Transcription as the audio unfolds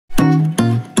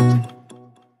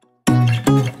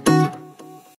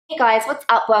guys, what's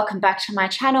up? Welcome back to my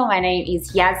channel. My name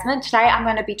is Yasmin. Today I'm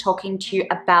going to be talking to you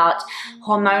about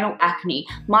hormonal acne,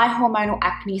 my hormonal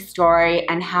acne story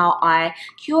and how I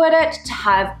cured it to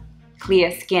have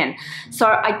clear skin. So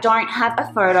I don't have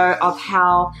a photo of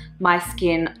how my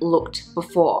skin looked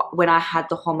before when I had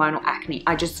the hormonal acne.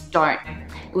 I just don't.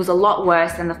 It was a lot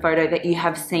worse than the photo that you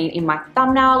have seen in my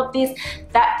thumbnail of this.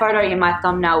 That photo in my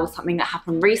thumbnail was something that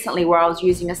happened recently where I was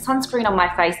using a sunscreen on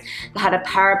my face that had a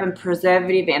paraben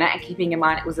preservative in it, and keeping in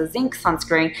mind it was a zinc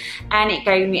sunscreen, and it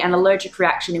gave me an allergic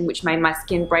reaction in which made my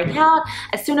skin break out.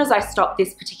 As soon as I stopped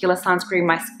this particular sunscreen,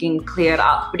 my skin cleared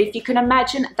up. But if you can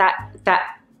imagine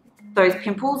those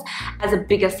pimples as a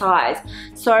bigger size.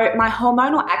 So my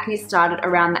hormonal acne started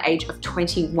around the age of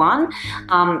 21.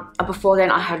 Before then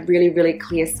I had really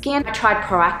clear skin. I tried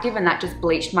Proactive and that just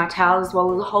bleached my towels, as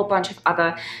well as a whole bunch of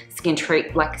other skin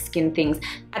things.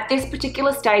 At this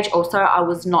particular stage also, I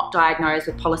was not diagnosed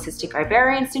with polycystic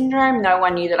ovarian syndrome. No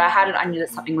one knew that I had it. I knew that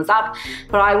something was up,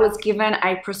 but I was given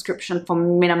a prescription for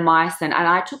minomycin, and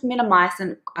I took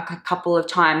minomycin a couple of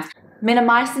times.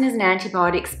 Minomycin is an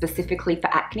antibiotic specifically for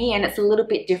acne, and it's a little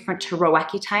bit different to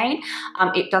Roaccutane.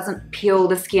 It doesn't peel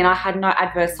the skin. I had no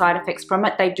adverse side effects from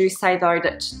it. They do say though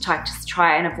that to just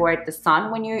try and avoid the sun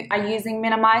when you are using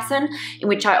minomycin, in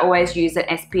which I always use an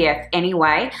SPF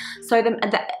anyway. So the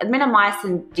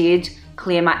minomycin did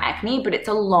clear my acne, but it's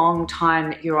a long time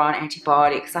that you're on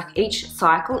antibiotics. Like each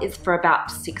cycle is for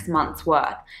about 6 months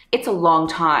worth. It's a long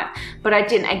time, but I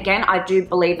do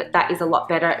believe that that is a lot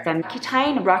better than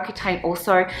Roaccutane. Roaccutane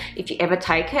also, if you ever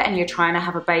take it and you're trying to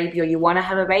have a baby or you want to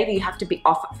have a baby, you have to be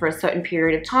off it for a certain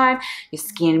period of time. Your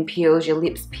skin peels, your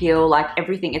lips peel, like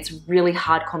everything. It's really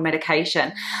hardcore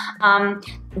medication.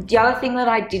 The other thing that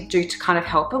I did do to kind of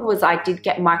help it was I did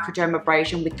get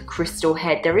microdermabrasion with the crystal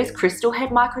head. There is crystal head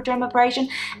microdermabrasion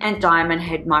and diamond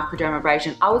head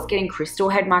microdermabrasion. I was getting crystal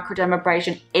head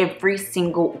microdermabrasion every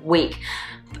single week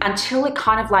until it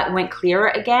kind of like went clearer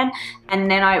again, and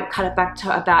then I cut it back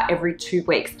to about every 2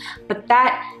 weeks. But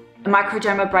that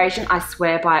microdermabrasion, I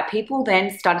swear by it. People then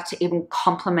started to even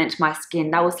compliment my skin.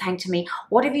 They were saying to me,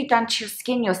 what have you done to your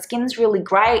skin? Your skin's really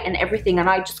great and everything. And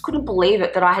I just couldn't believe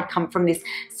it that I had come from this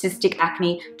cystic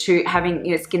acne to having,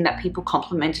 you know, skin that people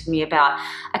complimented me about.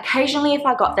 Occasionally, if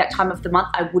I got that time of the month,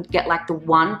 I would get like the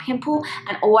one pimple,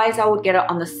 and always I would get it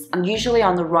on the, usually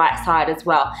on the right side as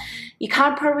well. You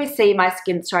can't probably see my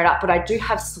skin straight up, but I do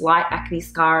have slight acne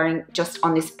scarring just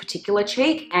on this particular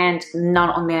cheek and none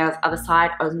on the other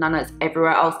side, or none as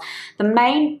everywhere else. The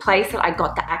main place that I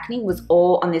got the acne was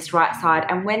all on this right side,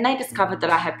 and when they discovered that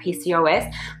I had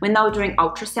PCOS, when they were doing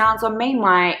ultrasounds on me,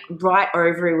 my right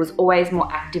ovary was always more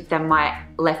active than my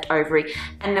left ovary.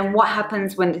 And then what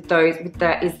happens when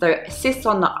the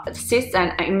cysts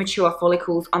and immature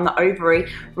follicles on the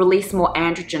ovary release more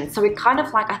androgen. So it kind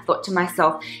of like, I thought to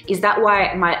myself, is that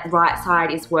why my right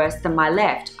side is worse than my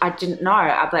left? I didn't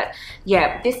know, but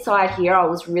yeah, this side here I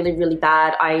was really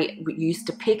bad. I used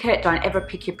to pick it. Don't ever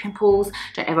pick your pimples.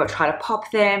 Don't ever try to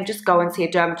pop them. Just go and see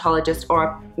a dermatologist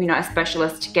or a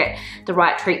specialist to get the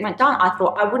right treatment done. I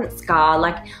thought I wouldn't scar.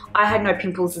 Like, I had no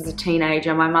pimples as a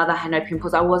teenager. My mother had no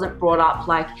pimples. I wasn't brought up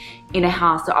like in a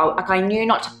house. So I knew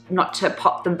not to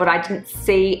pop them, but I didn't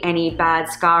see any bad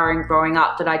scarring growing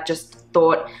up that I just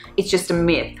thought it's just a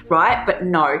myth, right? But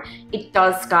no, it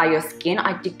does scar your skin.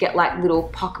 I did get like little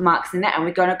pock marks in there, and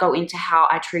we're going to go into how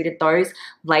I treated those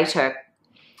later.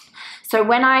 So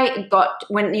when they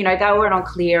were on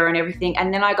clear and everything,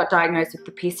 and then I got diagnosed with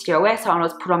the PCOS, and I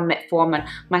was put on metformin.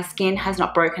 My skin has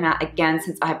not broken out again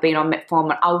since I have been on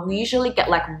metformin. I'll usually get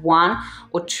like 1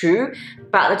 or 2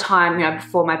 about the time,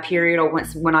 before my period or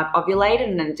when I've ovulated,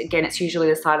 and then again, it's usually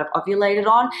the side I've ovulated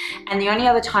on. And the only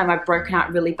other time I've broken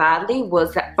out really badly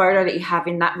was that photo that you have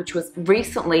in that, which was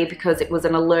recently because it was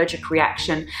an allergic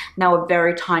reaction. Now a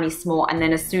very tiny small, and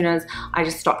then as soon as I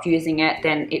just stopped using it,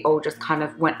 then it all just kind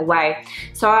of went away.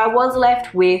 So I was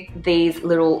left with these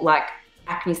little like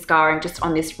acne scarring just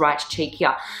on this right cheek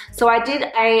here. So I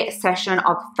did a session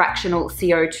of fractional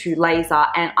CO2 laser,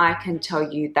 and I can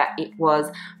tell you that it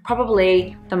was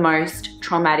probably the most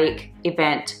traumatic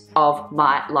event of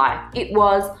my life. It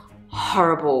was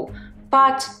horrible,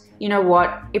 but you know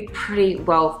what? It pretty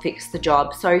well fixed the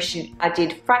job. So I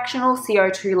did fractional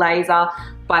CO2 laser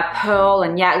by Pearl,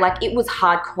 and yeah, like it was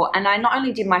hardcore. And I not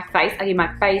only did my face, I did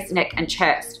my face, neck, and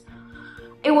chest.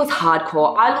 It was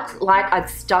hardcore. I looked like I'd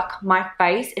stuck my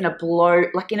face in an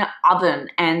oven,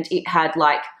 and it had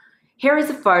like, here is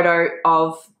a photo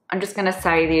of I'm just gonna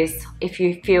say this, if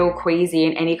you feel queasy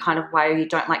in any kind of way or you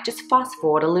don't like, just fast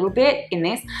forward a little bit in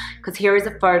this, because here is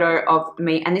a photo of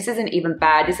me, and this isn't even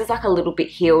bad. This is like a little bit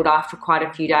healed after quite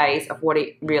a few days of what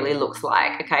it really looks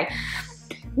like, okay?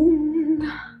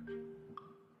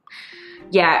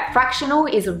 Yeah, fractional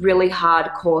is a really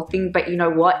hardcore thing, but you know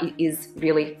what? It is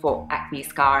really for acne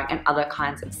scarring and other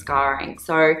kinds of scarring.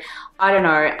 So I don't know,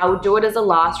 I would do it as a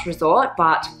last resort,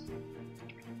 but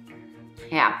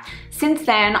yeah. Since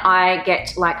then, I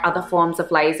get like other forms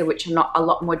of laser, which are not a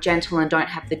lot more gentle and don't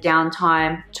have the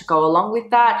downtime to go along with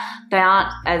that. They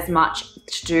aren't as much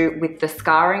to do with the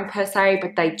scarring per se,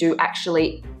 but they do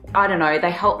actually, I don't know,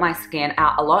 they help my skin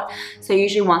out a lot. So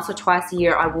usually once or twice a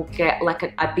year, I will get like a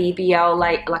BBL,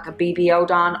 like a BBL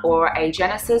done or a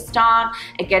Genesis done.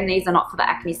 Again, these are not for the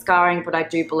acne scarring, but I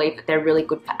do believe that they're really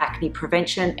good for acne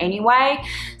prevention anyway.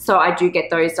 So I do get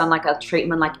those done, like a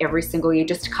treatment like every single year,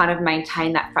 just to kind of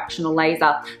maintain that fractional laser.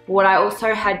 But what I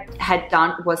also had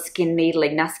done was skin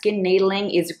needling. Now, skin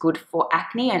needling is good for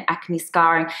acne and acne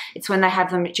scarring. It's when they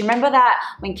have them. Do you remember that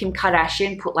when Kim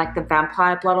Kardashian put like the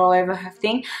vampire blood all over her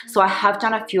thing? So I have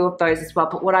done a few of those as well,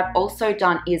 but what I've also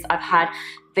done is I've had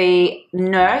the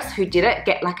nurse who did it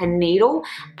get like a needle,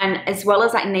 and as well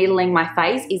as like needling my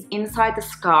face, is inside the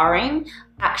scarring,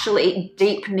 actually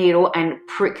deep needle and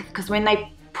prick, because when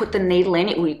they put the needle in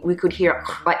it, we could hear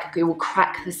it, like it will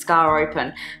crack the scar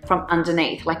open from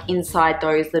underneath, like inside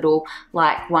those little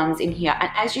like ones in here. And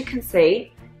as you can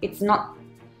see, it's not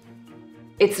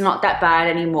that bad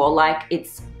anymore. Like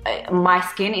it's, my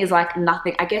skin is like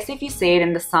nothing. I guess if you see it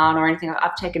in the sun or anything,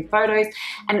 I've taken photos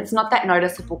and it's not that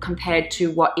noticeable compared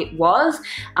to what it was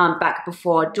back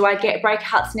before. Do I get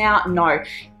breakouts now? No.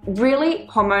 Really,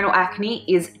 hormonal acne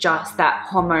is just that,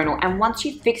 hormonal, and once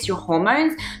you fix your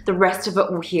hormones, the rest of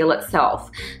it will heal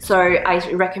itself. So I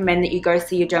recommend that you go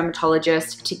see your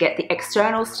dermatologist to get the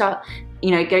external stuff, you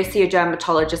know, go see a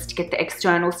dermatologist to get the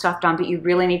external stuff done, but you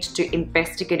really need to do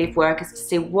investigative work as to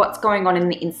see what's going on in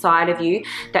the inside of you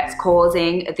that's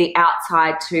causing the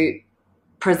outside to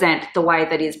present the way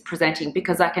that is presenting.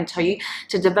 Because I can tell you,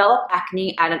 to develop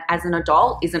acne as an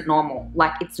adult isn't normal.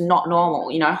 Like, it's not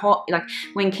normal, you know. Like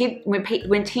when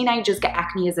teenagers get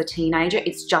acne as a teenager,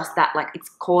 it's just that, like, it's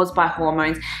caused by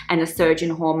hormones and a surge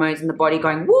in hormones in the body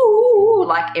going woo,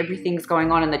 like everything's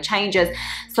going on and the changes.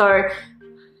 So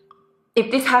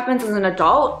if this happens as an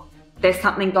adult, there's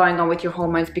something going on with your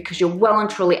hormones, because you're well and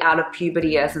truly out of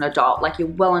puberty as an adult. Like you're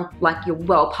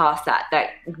well past that.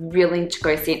 That you really need to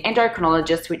go see an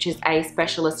endocrinologist, which is a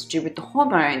specialist to do with the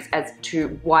hormones, as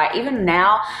to why. Even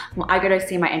now, when I go to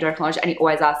see my endocrinologist and he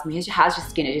always asks me, how's your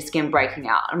skin? Is your skin breaking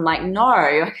out? I'm like,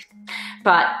 no.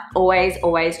 But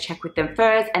always check with them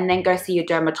first, and then go see your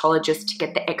dermatologist to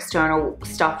get the external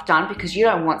stuff done, because you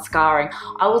don't want scarring.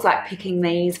 I was like picking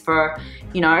these for,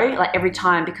 you know, like every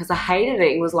time, because I hated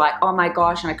it. It was like, oh my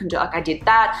gosh, and I couldn't do it. Like I did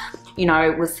that, you know,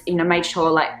 it was, you know, made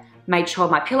sure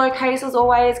my pillowcase was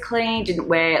always clean,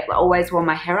 always wore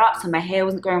my hair up so my hair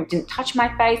wasn't going, didn't touch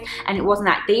my face, and it wasn't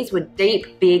that. These were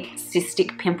deep, big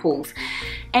cystic pimples.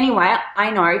 Anyway,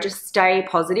 I know, just stay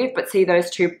positive, but see those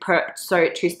two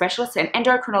specialists, an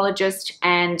endocrinologist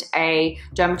and a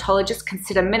dermatologist.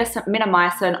 Consider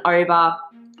minomycin over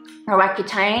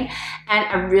Roaccutane, and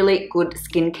a really good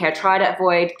skincare. Try to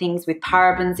avoid things with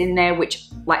parabens in there, which,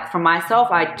 like for myself,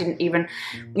 I didn't even,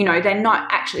 you know, they're not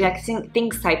actually, like,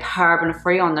 things say paraben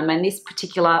free on them, and this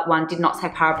particular one did not say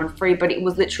paraben free, but it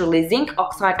was literally zinc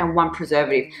oxide and 1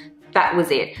 preservative. That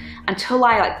was it. Until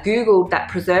I like Googled that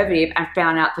preservative and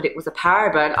found out that it was a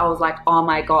paraben, I was like, oh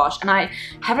my gosh. And I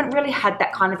haven't really had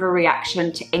that kind of a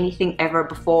reaction to anything ever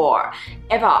before,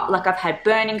 ever. Like, I've had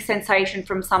burning sensation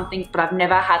from some things, but I've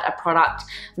never had a product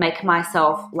make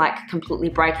myself like completely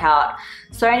break out.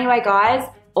 So anyway, guys,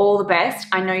 all the best.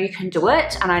 I know you can do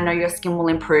it, and I know your skin will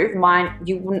improve. Mine,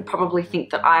 you wouldn't probably think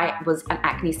that I was an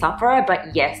acne sufferer,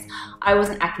 but yes, I was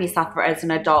an acne sufferer as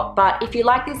an adult. But if you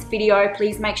like this video,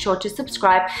 please make sure to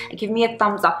subscribe and give me a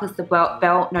thumbs up with the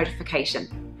bell notification.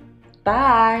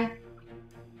 Bye.